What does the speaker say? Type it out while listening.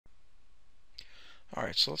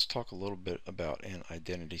Alright, so let's talk a little bit about an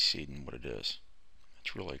identity seed and what it is.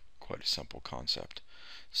 It's really quite a simple concept.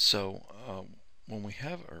 So when we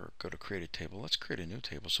have or go to create a table, let's create a new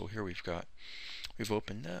table. So here we've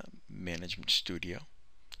opened Management Studio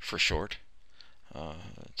for short.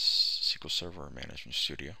 It's SQL Server Management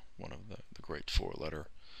Studio, one of the great four-letter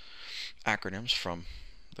acronyms from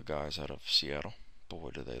the guys out of Seattle.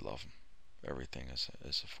 Boy, do they love them. Everything is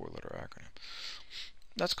a four-letter acronym.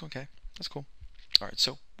 That's okay. That's cool. Alright,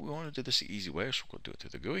 so we want to do this the easy way, so we'll do it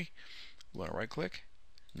through the GUI. We want to right click,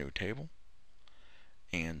 new table,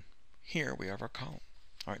 and here we have our column.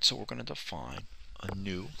 Alright, so we're going to define a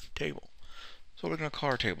new table. So we're going to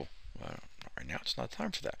call our table. Right now it's not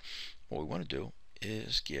time for that. What we want to do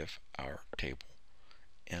is give our table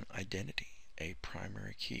an identity, a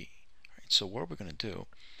primary key. Alright, so what are we going to do?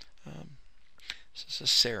 This is a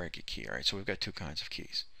surrogate key. Alright, so we've got two kinds of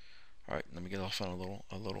keys. Alright, let me get off on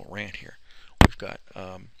a little rant here. We've got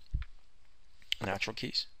natural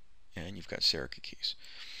keys and you've got surrogate keys.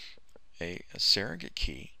 A surrogate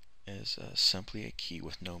key is simply a key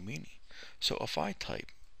with no meaning. So if I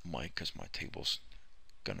type Mike, because my table's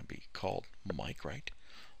going to be called Mike, right?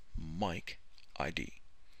 Mike ID,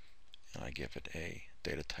 and I give it a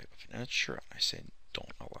data type of an integer. I say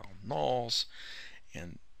don't allow nulls,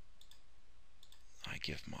 and I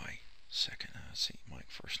give my second, Mike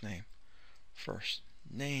first name,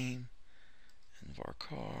 and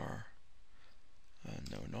varchar,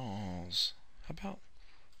 no nulls. How about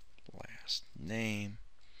last name,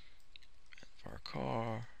 and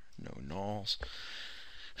varchar, no nulls.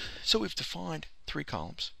 So we've defined three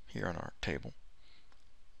columns here on our table.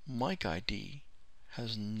 Mike ID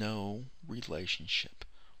has no relationship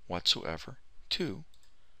whatsoever to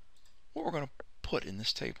what we're going to put in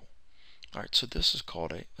this table. Alright, so this is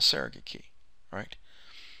called a surrogate key. Alright,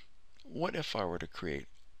 what if I were to create,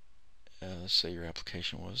 say your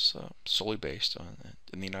application was solely based on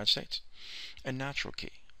in the United States, a natural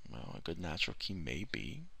key? Well, a good natural key may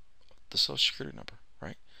be the Social Security number,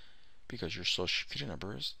 right? Because your Social Security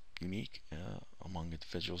number is unique among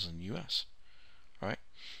individuals in the U.S. Right?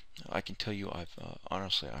 I can tell you, I've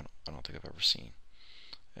honestly, I don't think I've ever seen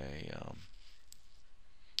a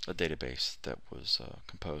database that was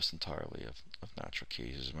composed entirely of natural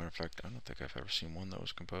keys. As a matter of fact, I don't think I've ever seen one that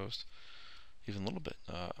was composed even a little bit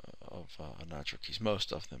of natural keys.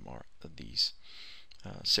 Most of them are these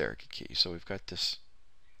surrogate keys. So we've got this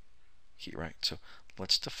key, right? So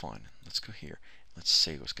let's define it. Let's go here. Let's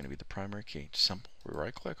say what's going to be the primary key. It's simple. We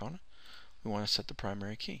right click on it. We want to set the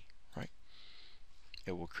primary key, right?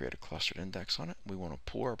 It will create a clustered index on it. We want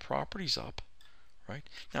to pull our properties up, right?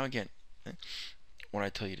 Now again, when I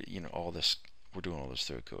tell you to, all this, we're doing all this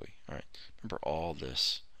through GUI, all right? Remember, all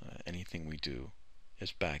this, anything we do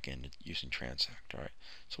is back-ended using Transact, all right?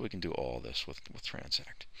 So we can do all this with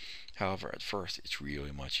Transact. However, at first, it's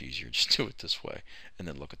really much easier just do it this way and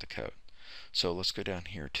then look at the code. So let's go down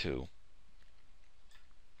here to,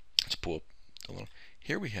 let's pull up a little.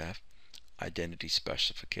 Here we have identity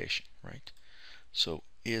specification, right? So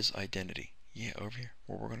is identity, yeah, over here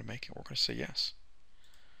where we're going to make it, we're going to say yes,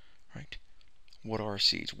 right? What are our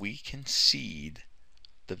seeds? We can seed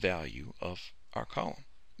the value of our column.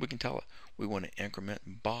 We can tell it we want to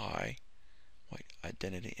increment by,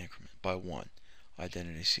 identity increment by 1,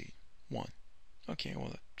 identity seed 1. Okay, well,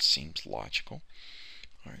 that seems logical.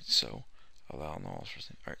 All right, so allow nulls for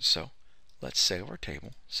things. All right, so let's save our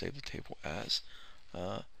table. Save the table as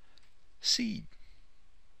seed.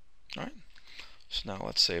 All right, so now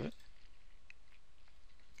let's save it,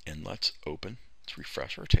 and let's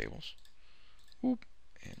refresh our tables. Whoop.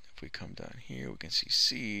 And if we come down here, we can see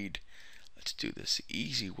seed. Let's do this the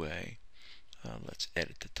easy way. Let's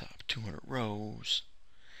edit the top 200 rows.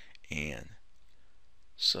 And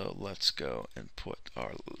so let's go and put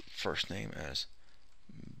our first name as,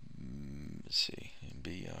 let's see,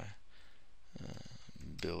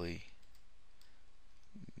 Billy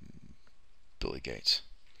Gates.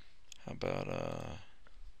 How about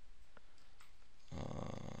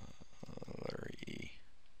letter E?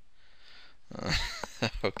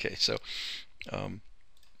 Okay, so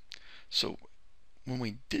when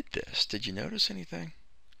we did this, did you notice anything?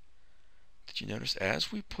 Did you notice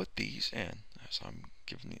as we put these in, as I'm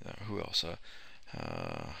giving you, who else?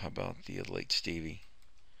 How about the late Steve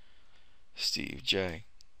J?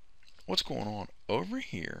 What's going on over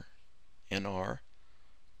here in our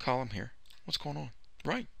column here? What's going on?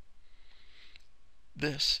 Right.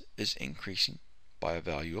 This is increasing by a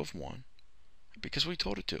value of 1 because we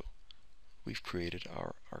told it to. We've created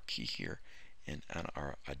our key here, and on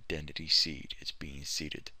our identity seed, it's being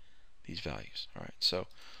seeded, these values. All right, so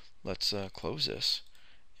let's close this,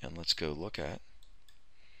 and let's go look at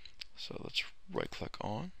So let's right click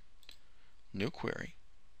on new query,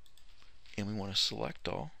 and we want to select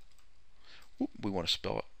all. We want to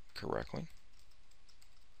spell it correctly.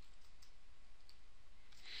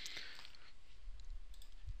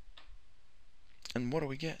 And what do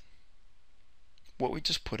we get? What we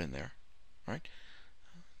just put in there, right?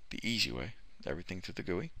 The easy way, everything through the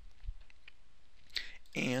GUI.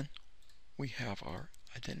 And we have our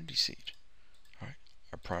identity seed, right?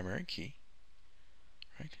 Our primary key,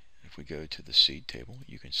 right? If we go to the seed table,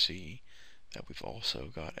 you can see that we've also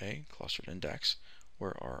got a clustered index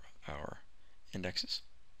where are our indexes,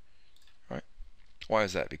 right? Why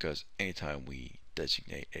is that? Because anytime we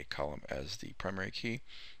designate a column as the primary key,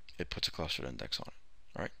 it puts a clustered index on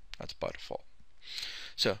it, right? That's by default.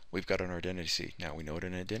 So we've got an identity seed. Now we know what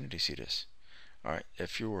an identity seed is. All right.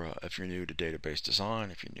 If you're new to database design,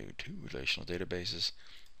 if you're new to relational databases,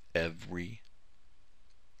 every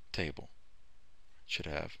table should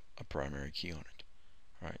have a primary key on it.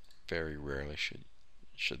 All right. Very rarely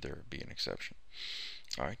should there be an exception.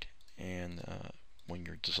 All right. And when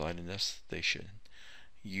you're designing this, they should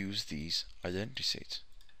use these identity seeds.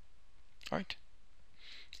 All right.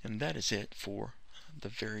 And that is it for the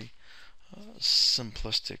very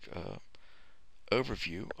simplistic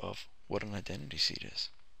overview of what an identity seed is.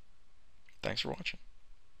 Thanks for watching.